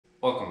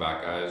Welcome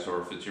back, guys, or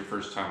if it's your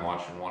first time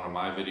watching one of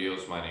my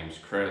videos, my name's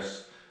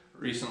Chris.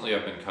 Recently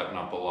I've been cutting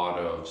up a lot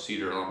of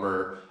cedar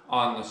lumber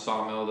on the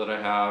sawmill that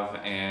I have,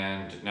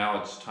 and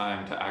now it's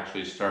time to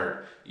actually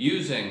start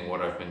using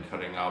what I've been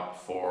cutting up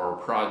for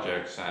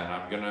projects. And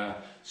I'm gonna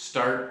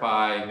start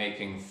by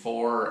making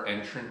 4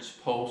 entrance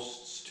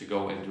posts to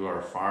go into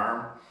our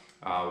farm.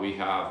 We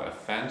have a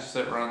fence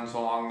that runs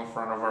along the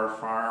front of our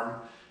farm,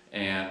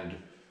 and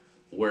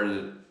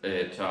where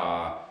it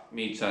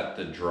meets at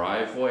the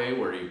driveway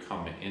where you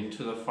come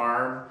into the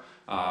farm,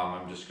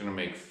 I'm just going to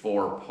make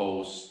 4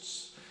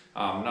 posts.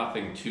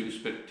 Nothing too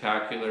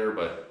spectacular,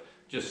 but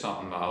just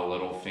something a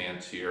little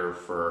fancier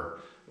for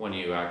when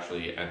you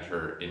actually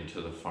enter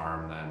into the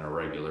farm than a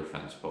regular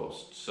fence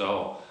post.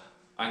 So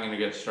I'm going to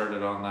get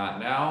started on that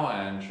now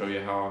and show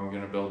you how I'm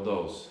going to build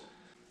those.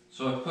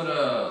 So I put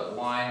a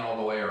line all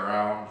the way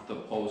around the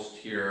post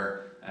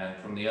here, and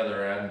from the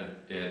other end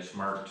it's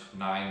marked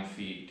 9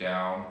 feet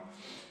down.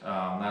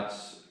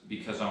 That's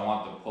because I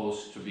want the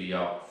post to be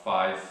up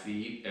 5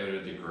 feet out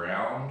of the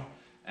ground,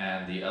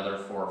 and the other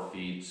 4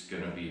 feet's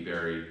gonna be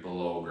buried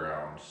below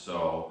ground.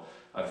 So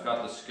I've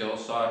got the skill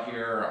saw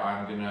here.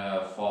 I'm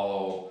gonna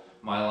follow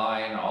my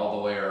line all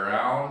the way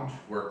around,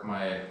 work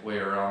my way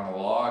around the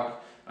log.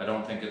 I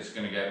don't think it's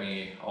gonna get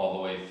me all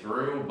the way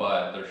through,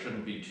 but there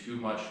shouldn't be too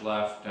much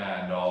left,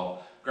 and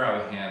I'll grab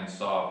a hand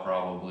saw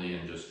probably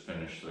and just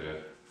finish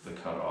the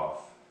cut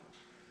off.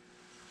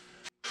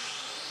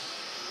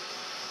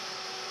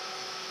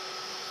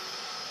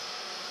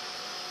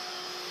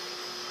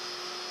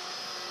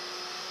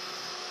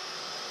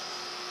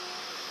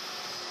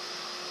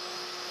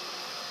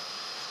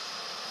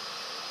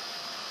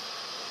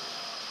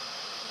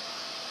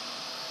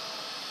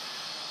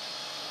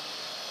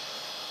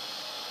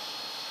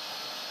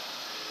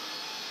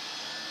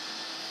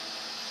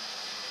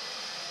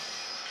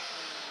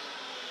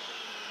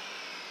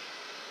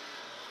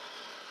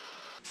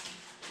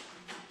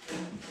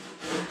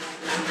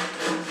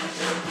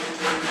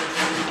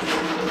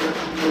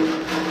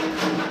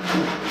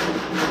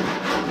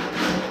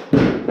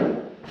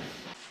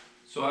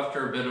 So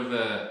after a bit of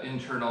an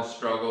internal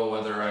struggle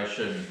whether I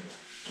should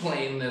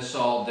plane this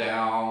all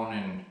down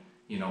and,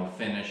 you know,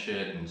 finish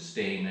it and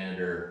stain it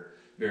or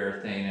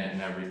varathane it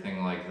and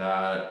everything like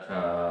that,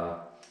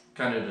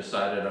 kind of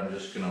decided I'm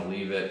just going to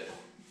leave it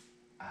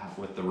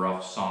with the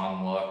rough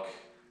sawn look.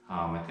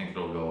 I think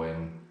it'll go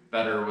in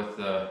better with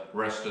the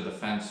rest of the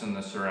fence and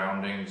the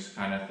surroundings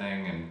kind of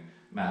thing, and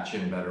match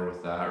in better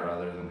with that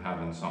rather than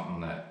having something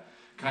that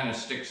kind of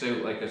sticks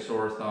out like a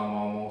sore thumb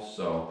almost.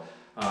 So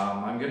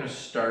I'm going to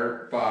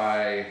start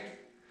by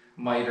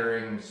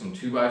mitering some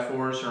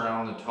 2x4s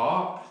around the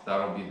top.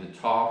 That'll be the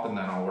top, and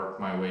then I'll work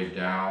my way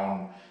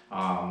down,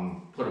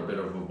 put a bit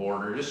of a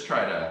border, just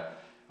try to,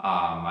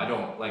 I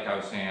don't, like I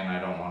was saying, I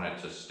don't want it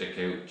to stick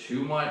out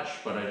too much,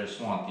 but I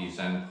just want these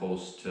end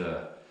posts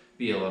to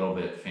be a little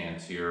bit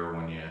fancier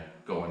when you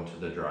go into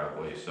the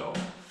driveway. So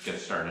get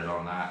started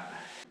on that.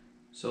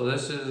 So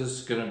this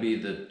is going to be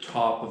the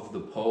top of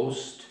the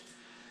post.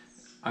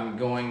 I'm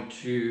going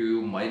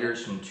to miter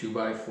some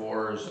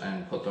 2x4s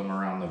and put them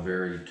around the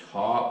very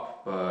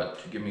top, but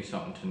to give me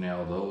something to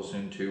nail those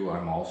into,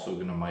 I'm also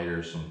going to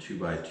miter some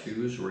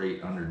 2x2s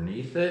right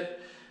underneath it.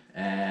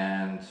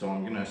 And so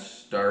I'm going to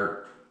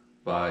start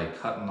by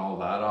cutting all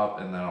that up,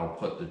 and then I'll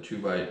put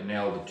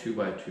nail the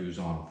 2x2s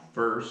on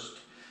first,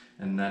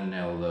 and then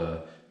nail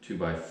the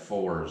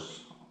 2x4s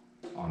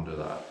onto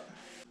that.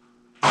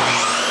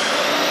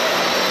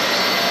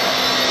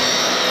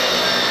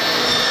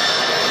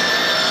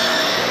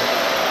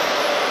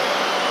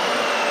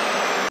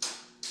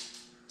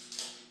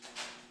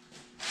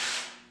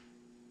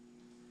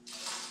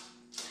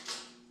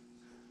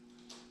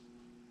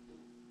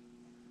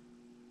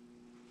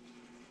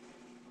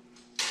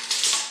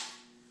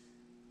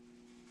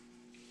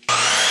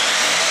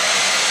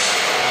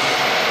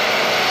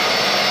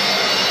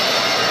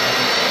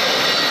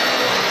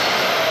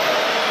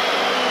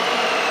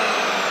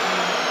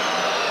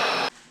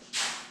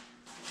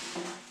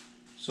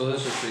 So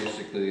this is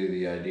basically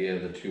the idea.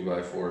 The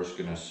 2x4 is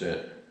going to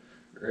sit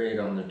right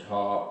on the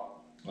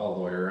top all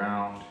the way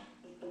around,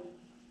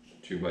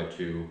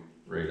 2x2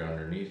 right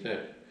underneath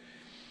it.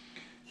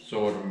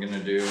 So what I'm going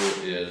to do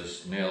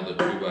is nail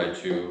the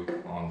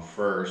 2x2 on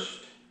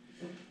first,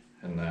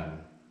 and then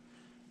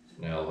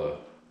nail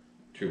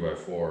the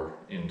 2x4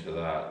 into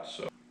that.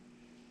 So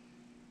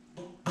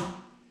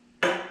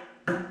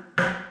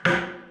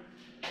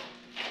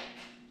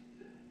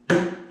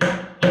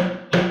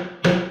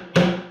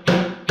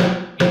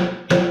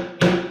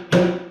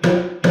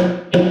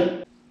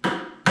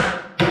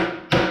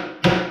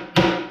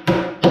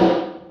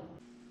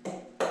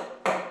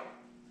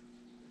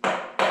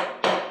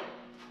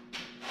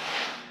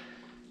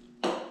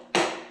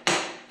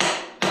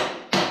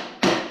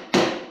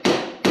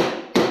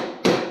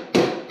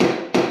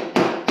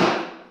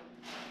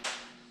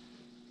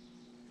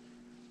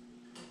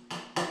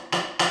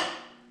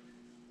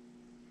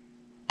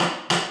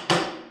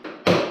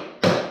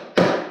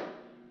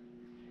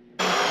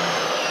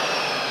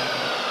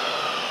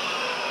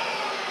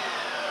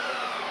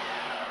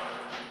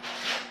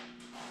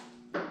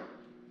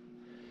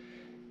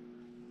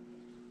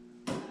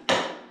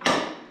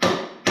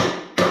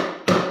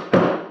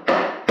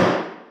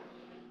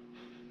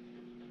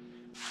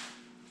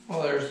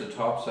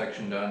top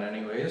section done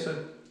anyways.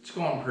 It's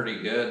going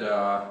pretty good.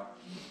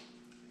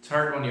 It's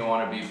hard when you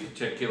want to be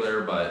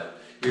particular, but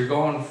you're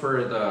going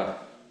for the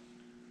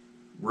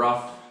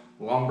rough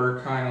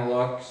lumber kind of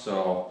look,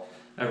 so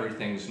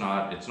everything's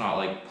not, it's not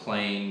like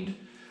planed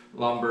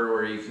lumber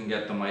where you can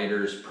get the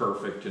miters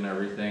perfect and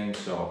everything.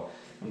 So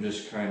I'm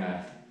just kind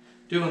of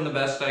doing the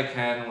best I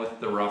can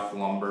with the rough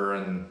lumber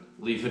and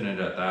leaving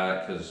it at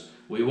that, because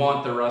we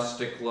want the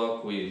rustic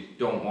look. We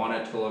don't want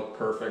it to look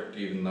perfect,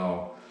 even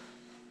though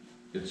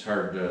it's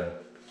hard to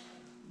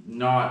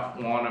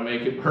not want to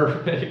make it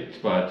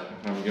perfect, but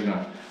I'm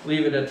gonna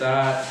leave it at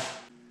that.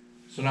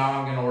 So now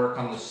I'm gonna work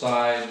on the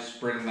sides,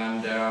 bring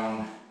them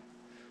down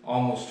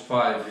almost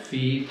 5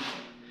 feet,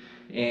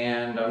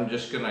 and I'm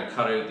just gonna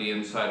cut out the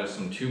inside of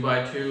some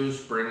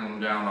 2x2s, bring them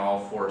down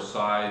all 4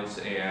 sides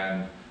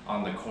and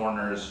on the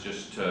corners,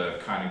 just to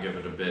kind of give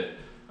it a bit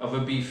of a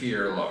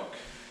beefier look.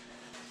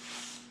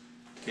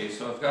 Okay,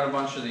 so I've got a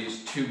bunch of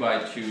these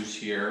 2x2s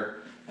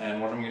here,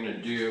 and what I'm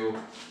gonna do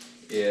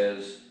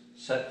is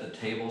set the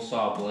table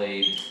saw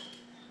blade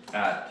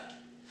at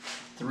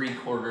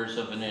 3/4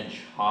 of an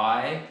inch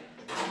high,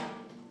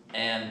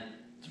 and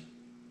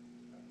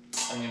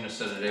I'm going to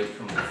set it out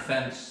from the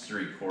fence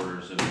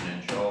 3/4 of an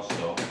inch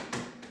also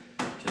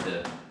to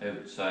the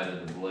outside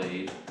of the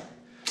blade.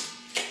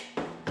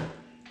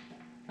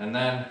 And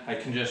then I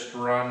can just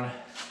run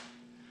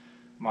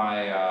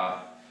my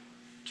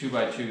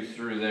 2x2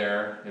 through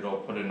there. It'll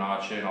put a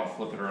notch in, I'll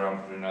flip it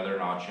around, put another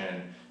notch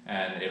in,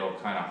 and it'll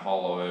kind of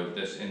hollow out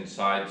this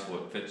inside so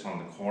it fits on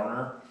the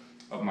corner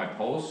of my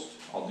post.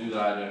 I'll do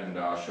that and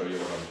show you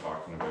what I'm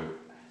talking about.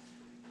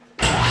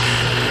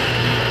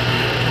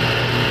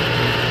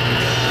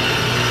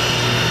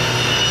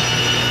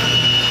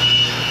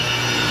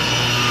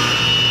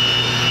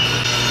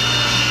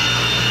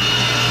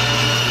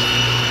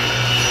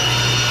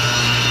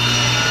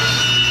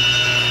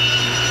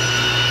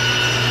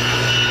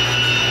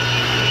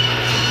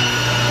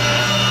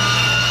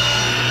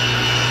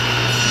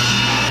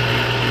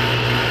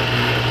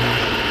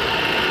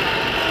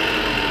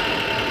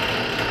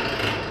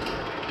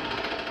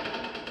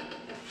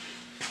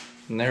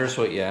 And there's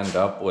what you end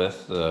up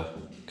with, the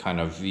kind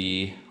of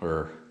V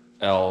or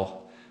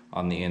L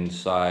on the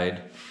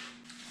inside.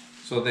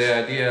 So the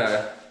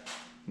idea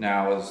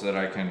now is that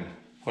I can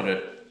put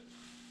it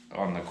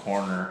on the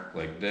corner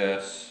like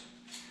this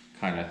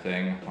kind of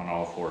thing on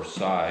all 4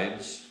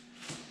 sides.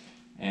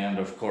 And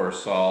of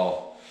course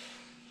I'll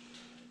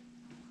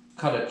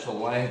cut it to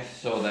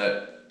length so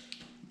that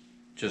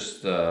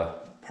just the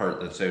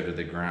part that's out of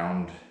the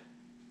ground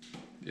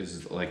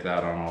is like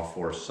that on all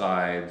 4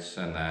 sides,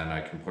 and then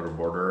I can put a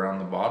border around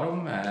the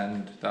bottom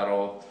and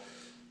that'll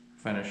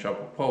finish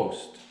up a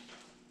post.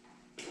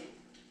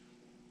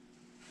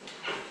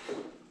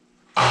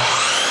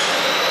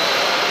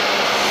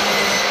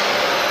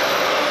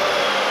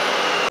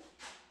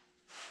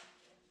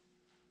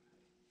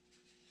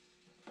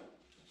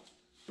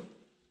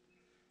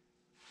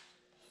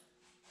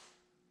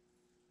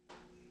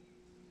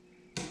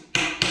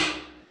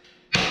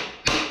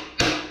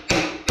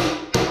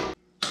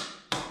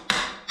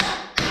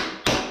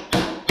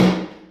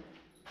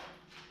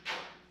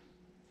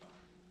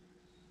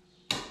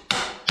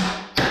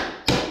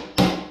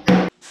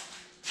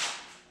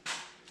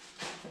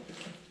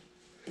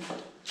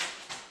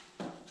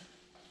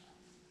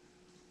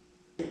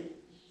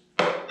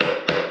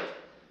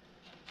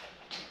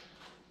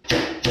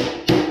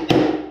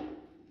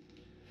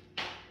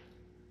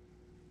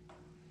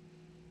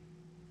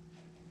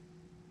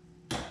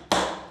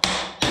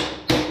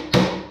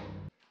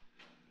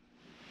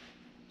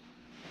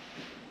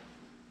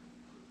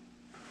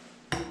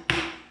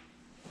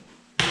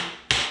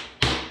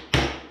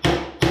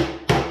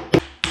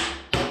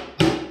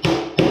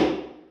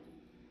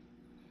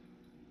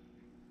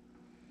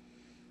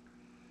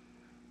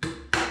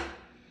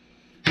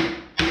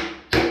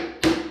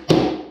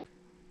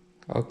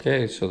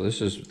 Okay, so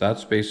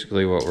that's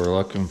basically what we're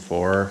looking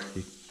for.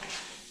 You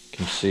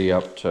can see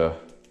up to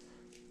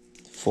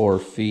 4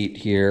 feet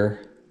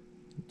here.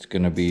 It's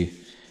going to be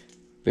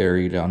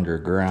buried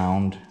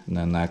underground, and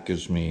then that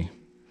gives me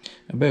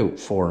about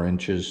 4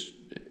 inches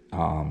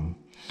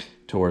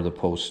to where the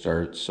post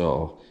starts.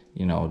 So,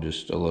 you know,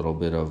 just a little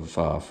bit of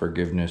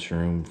forgiveness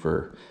room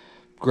for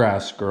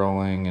grass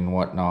growing and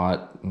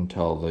whatnot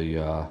until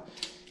the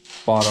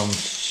bottom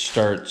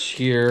starts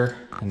here,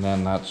 and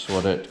then that's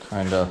what it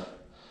kind of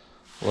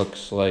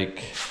looks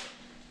like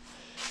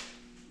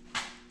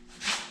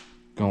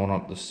going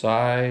up the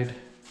side,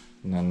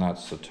 and then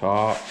that's the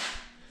top.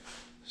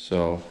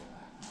 So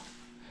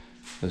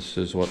this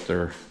is what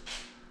they're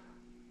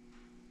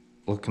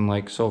looking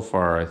like so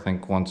far. I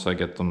think once I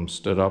get them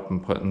stood up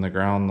and put in the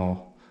ground,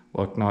 they'll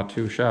look not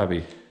too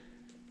shabby.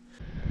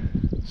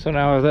 So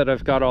now that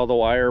I've got all the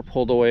wire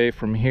pulled away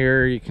from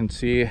here, you can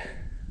see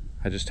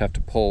I just have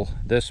to pull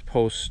this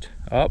post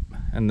up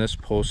and this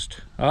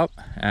post up,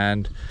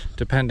 and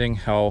depending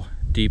how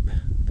deep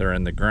they're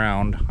in the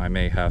ground, I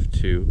may have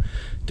to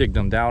dig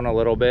them down a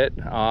little bit.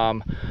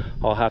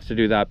 I'll have to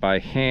do that by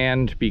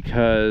hand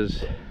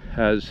because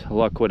as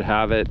luck would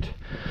have it,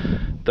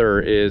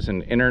 there is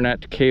an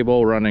internet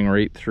cable running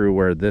right through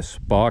where this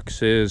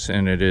box is,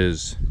 and it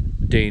is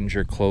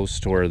danger close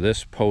to where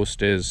this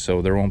post is,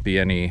 so there won't be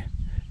any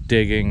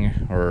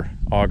digging or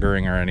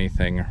augering or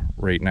anything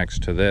right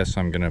next to this.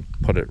 I'm gonna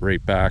put it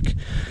right back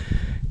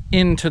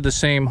into the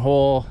same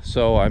hole,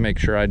 so I make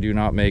sure I do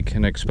not make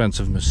an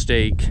expensive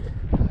mistake.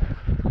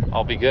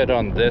 I'll be good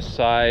on this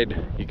side.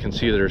 You can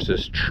see there's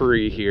this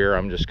tree here.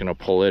 I'm just gonna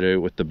pull it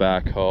out with the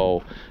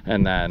backhoe,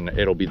 and then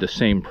it'll be the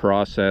same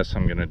process.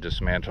 I'm gonna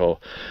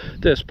dismantle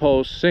this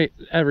post.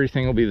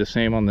 Everything will be the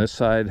same on this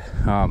side.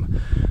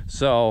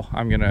 So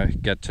I'm gonna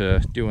get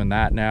to doing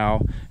that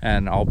now,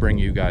 and I'll bring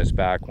you guys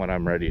back when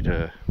I'm ready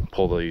to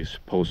pull these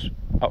posts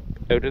up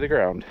out of the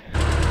ground.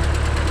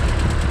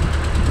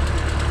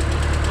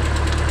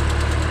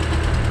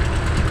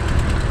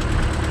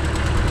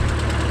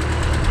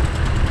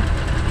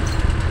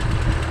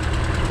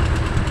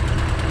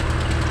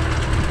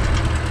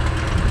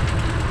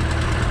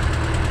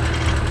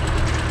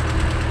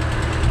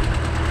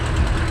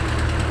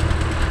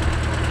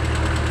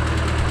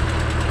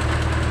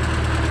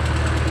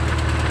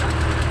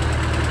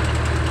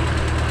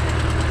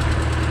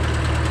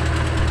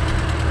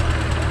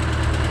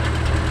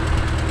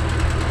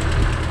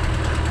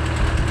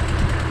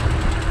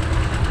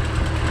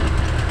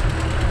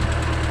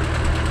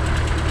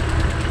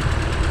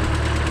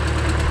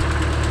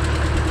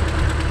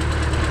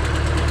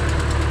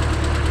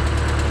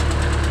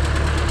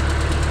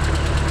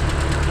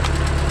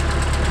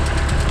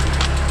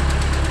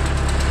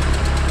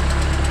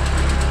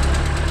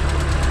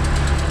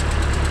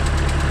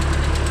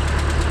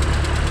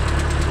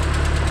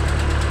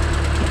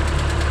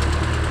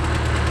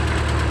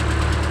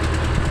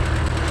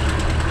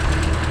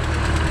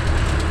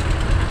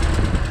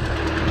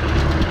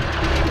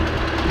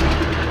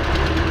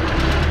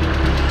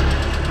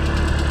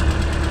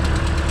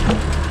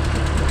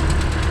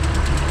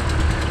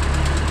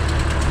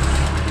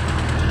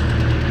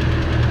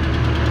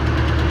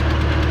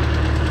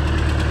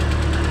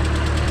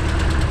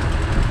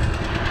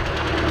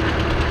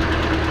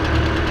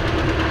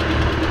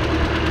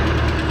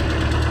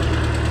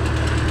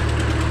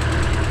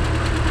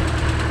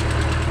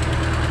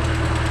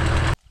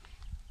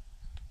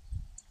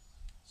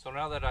 So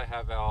now that I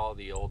have all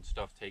the old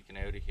stuff taken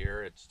out of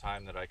here, it's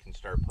time that I can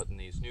start putting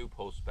these new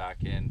posts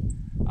back in.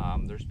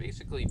 There's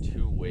basically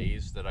two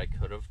ways that I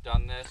could have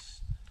done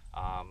this.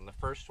 The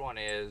first one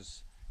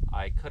is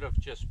I could have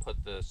just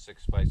put the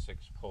 6x6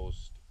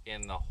 post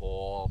in the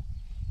hole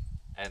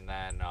and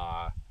then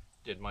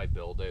did my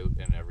build out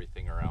and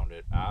everything around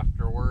it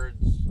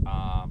afterwards.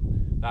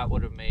 That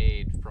would have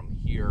made from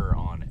here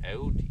on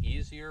out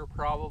easier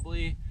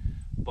probably,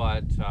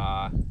 but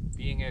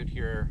being out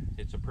here,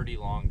 it's a pretty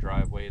long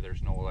driveway,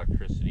 there's no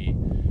electricity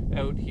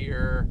out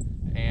here,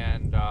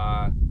 and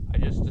I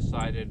just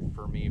decided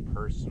for me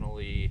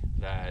personally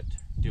that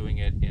doing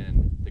it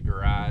in the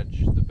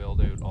garage, the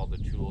build out, all the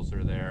tools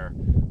are there,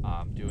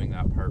 doing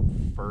that part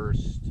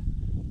first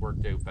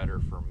worked out better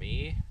for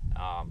me.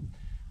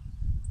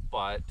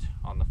 But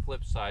on the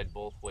flip side,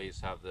 both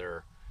ways have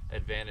their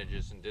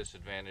advantages and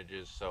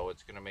disadvantages, so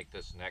it's going to make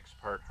this next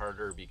part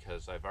harder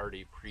because I've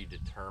already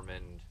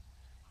predetermined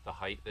the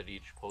height that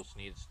each post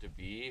needs to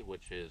be,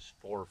 which is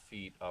 4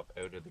 feet up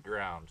out of the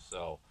ground.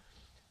 So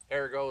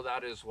ergo,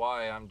 that is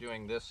why I'm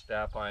doing this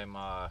step. I'm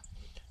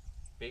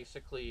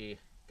basically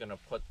gonna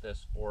put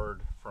this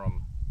board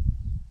from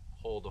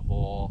hole to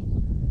hole,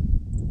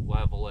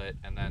 level it,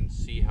 and then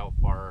see how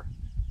far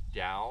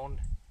down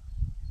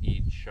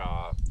each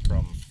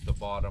from the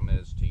bottom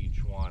is to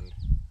each one.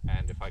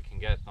 And if I can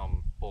get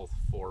them both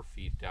 4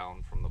 feet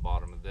down from the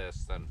bottom of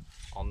this, then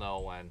I'll know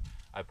when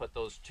I put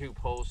those two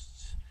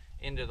posts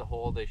into the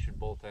hole, they should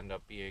both end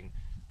up being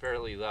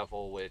fairly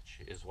level,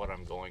 which is what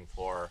I'm going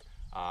for.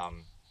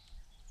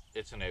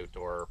 It's an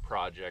outdoor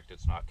project,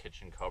 it's not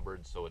kitchen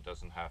cupboard, so it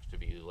doesn't have to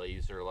be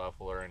laser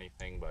level or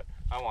anything, but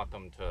I want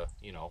them to,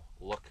 you know,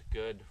 look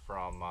good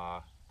from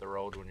the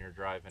road when you're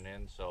driving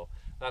in, so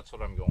that's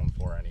what I'm going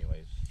for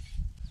anyways.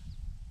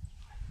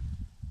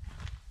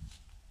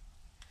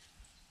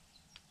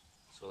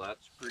 So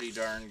that's pretty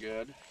darn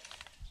good.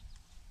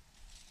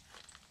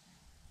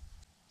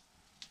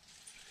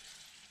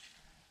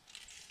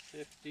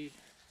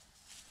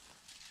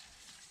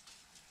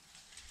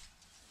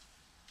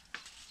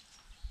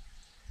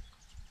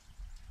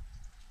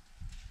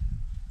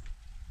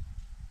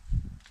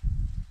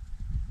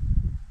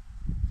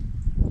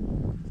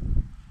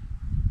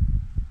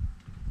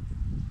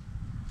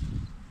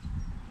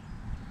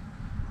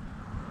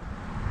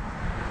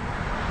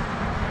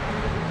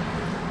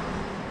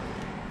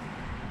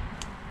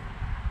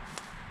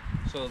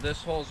 So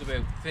this hole's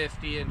about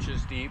 50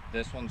 inches deep,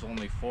 this one's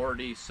only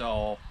 40,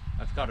 so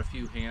I've got a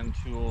few hand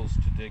tools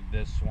to dig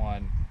this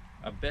one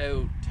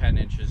about 10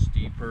 inches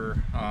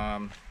deeper.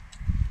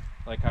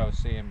 Like I was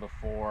saying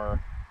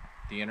before,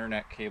 the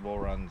internet cable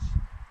runs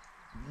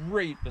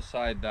right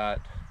beside that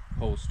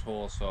post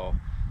hole, so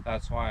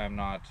that's why I'm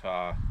not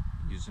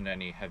using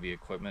any heavy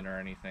equipment or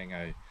anything.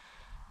 I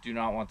do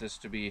not want this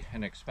to be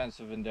an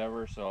expensive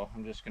endeavor, so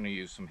I'm just going to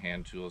use some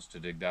hand tools to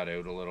dig that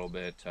out a little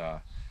bit.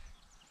 A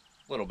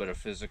little bit of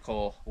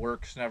physical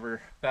work's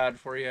never bad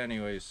for you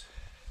anyways.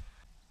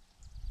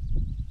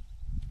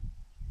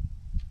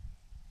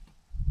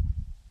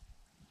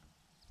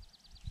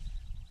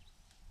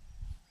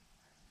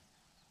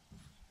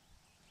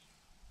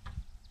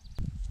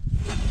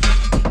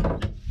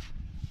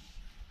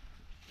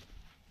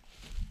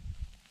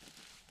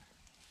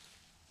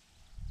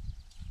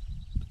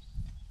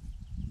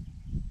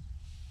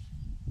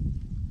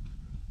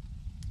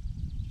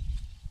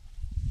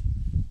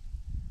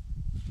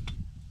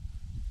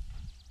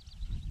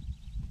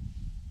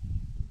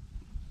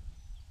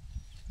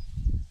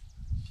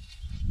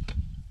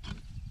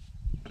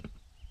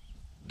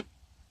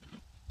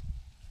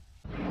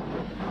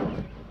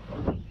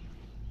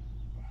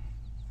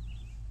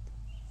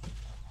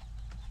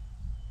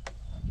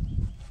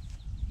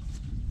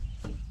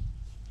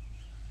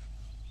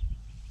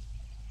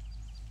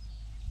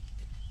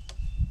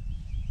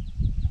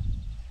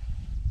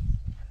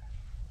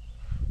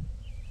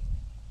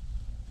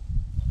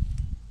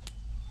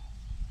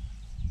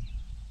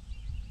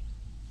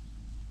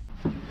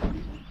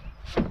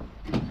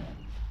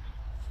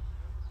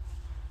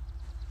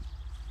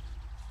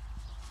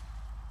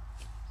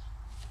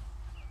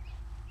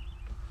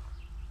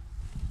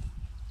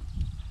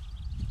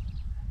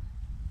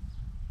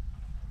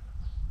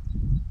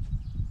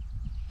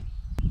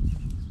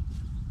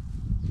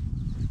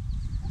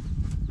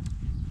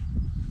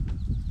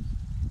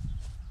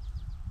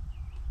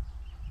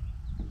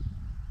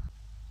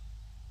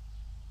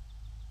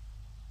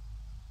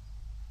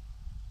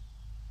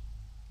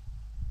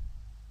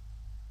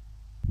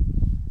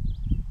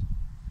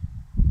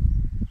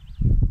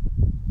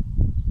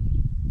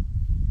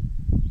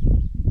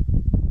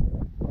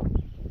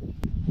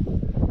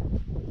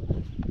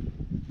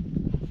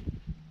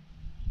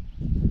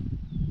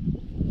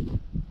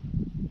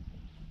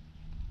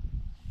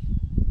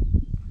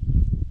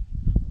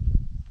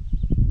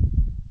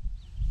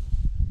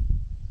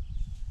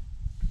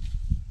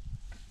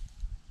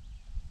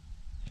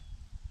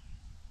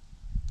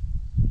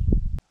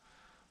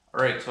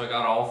 Alright, so I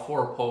got all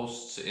 4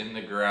 posts in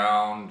the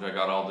ground. I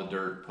got all the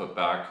dirt put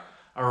back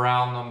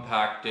around them,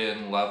 packed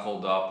in,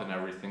 leveled up and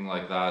everything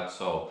like that.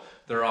 So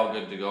they're all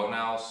good to go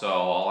now. So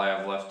all I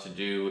have left to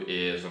do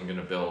is I'm going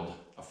to build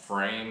a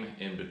frame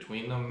in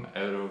between them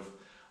out of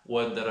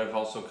wood that I've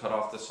also cut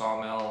off the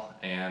sawmill,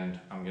 and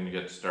I'm going to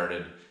get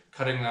started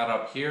cutting that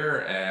up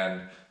here.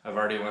 And I've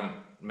already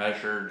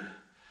measured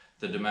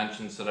the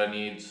dimensions that I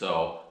need,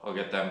 so I'll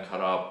get them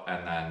cut up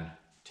and then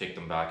take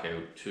them back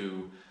out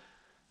to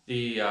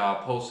the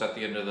posts at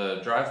the end of the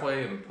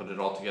driveway and put it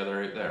all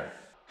together right there.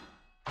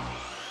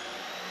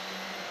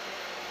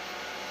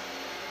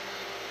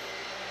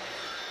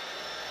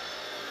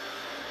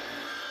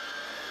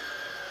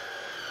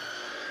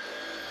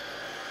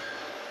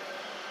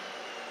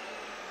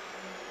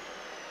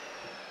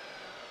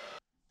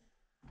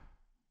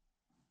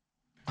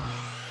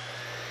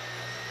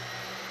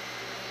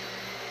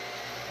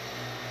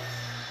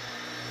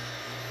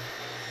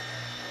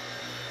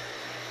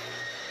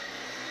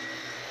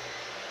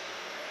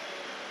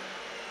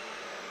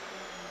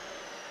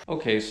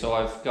 Okay, so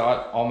I've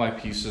got all my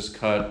pieces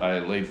cut. I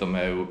laid them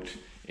out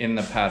in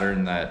the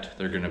pattern that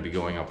they're going to be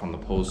going up on the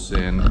posts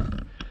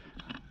in.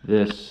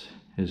 This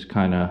is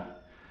kind of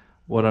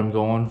what I'm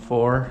going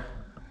for.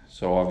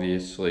 So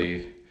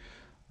obviously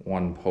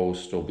one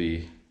post will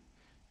be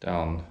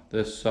down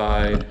this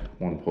side,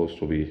 one post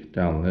will be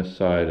down this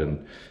side,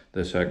 and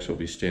this X will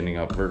be standing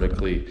up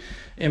vertically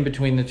in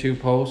between the 2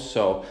 posts.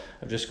 So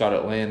I've just got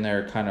it laying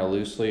there kind of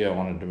loosely. I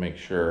wanted to make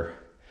sure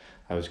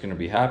I was going to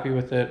be happy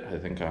with it. I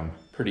think I'm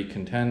pretty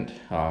content.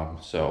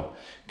 So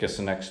I guess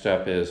the next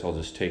step is I'll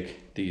just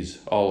take these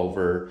all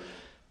over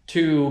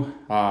to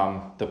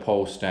the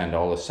post and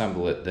I'll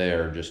assemble it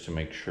there just to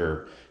make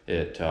sure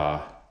it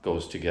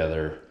goes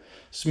together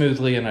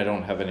smoothly and I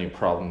don't have any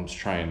problems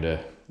trying to,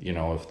 you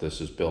know, if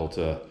this is built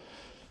a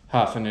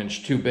half an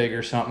inch too big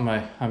or something.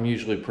 I'm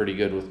usually pretty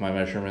good with my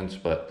measurements,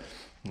 but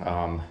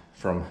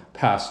from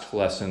past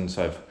lessons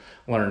I've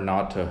learned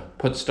not to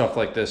put stuff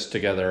like this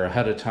together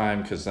ahead of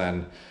time, because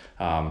then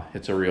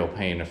it's a real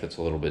pain if it's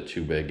a little bit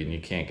too big and you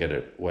can't get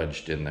it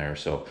wedged in there.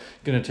 So I'm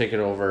gonna take it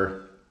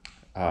over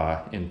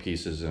in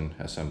pieces and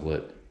assemble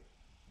it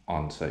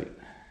on site.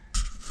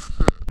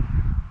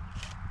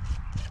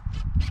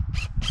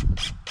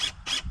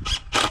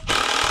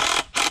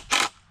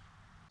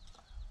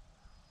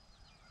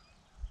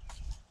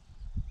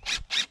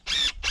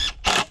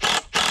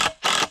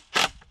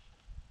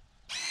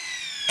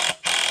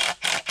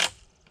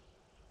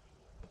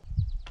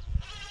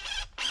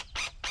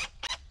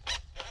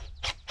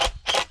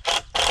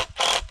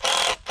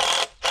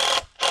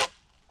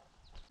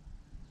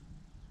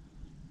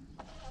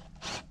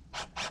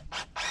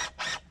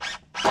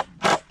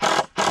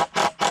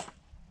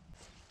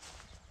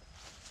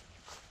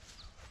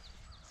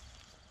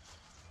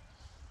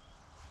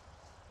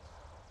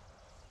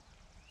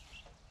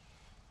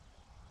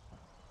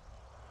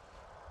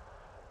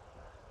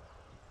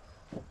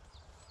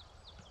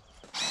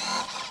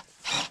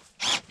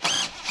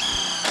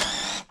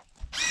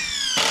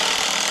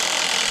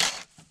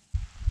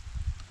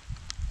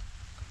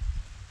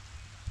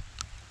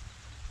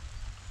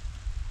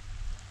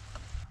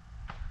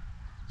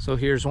 So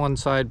here's one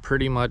side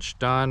pretty much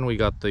done. We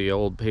got the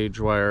old page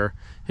wire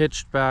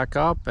hitched back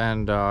up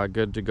and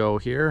good to go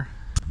here.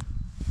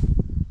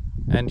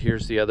 And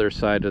here's the other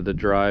side of the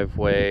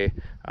driveway.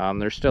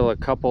 There's still a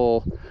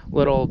couple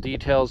little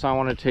details I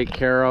want to take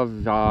care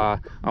of. I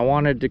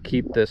wanted to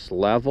keep this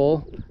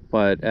level,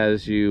 but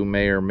as you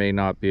may or may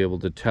not be able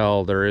to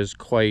tell, there is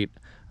quite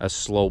a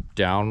slope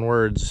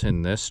downwards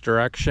in this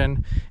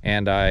direction,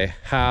 and I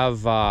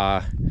have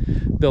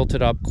built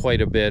it up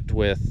quite a bit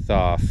with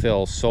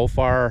fill so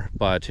far,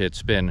 but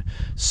it's been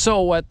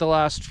so wet the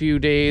last few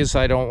days.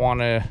 I don't want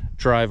to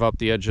drive up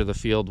the edge of the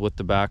field with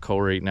the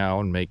backhoe right now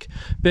and make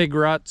big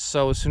ruts.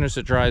 So as soon as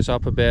it dries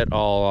up a bit,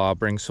 I'll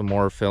bring some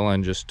more fill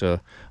in just to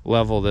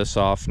level this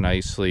off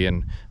nicely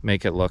and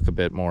make it look a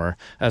bit more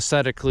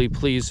aesthetically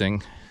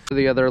pleasing.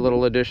 The other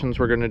little additions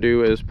we're going to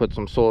do is put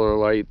some solar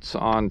lights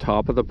on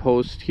top of the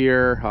post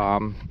here.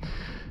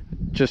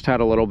 Just had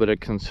a little bit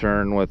of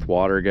concern with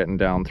water getting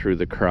down through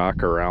the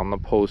crack around the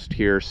post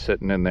here,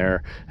 sitting in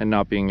there and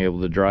not being able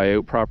to dry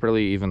out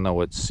properly, even though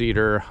it's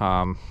cedar.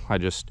 I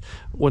just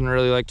wouldn't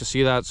really like to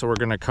see that, so we're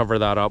going to cover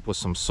that up with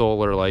some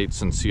solar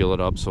lights and seal it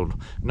up so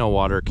no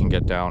water can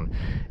get down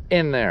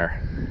in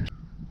there.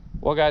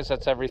 Well guys,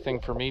 that's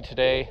everything for me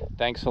today.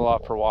 Thanks a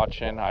lot for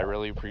watching. I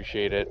really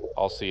appreciate it.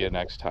 I'll see you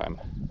next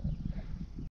time.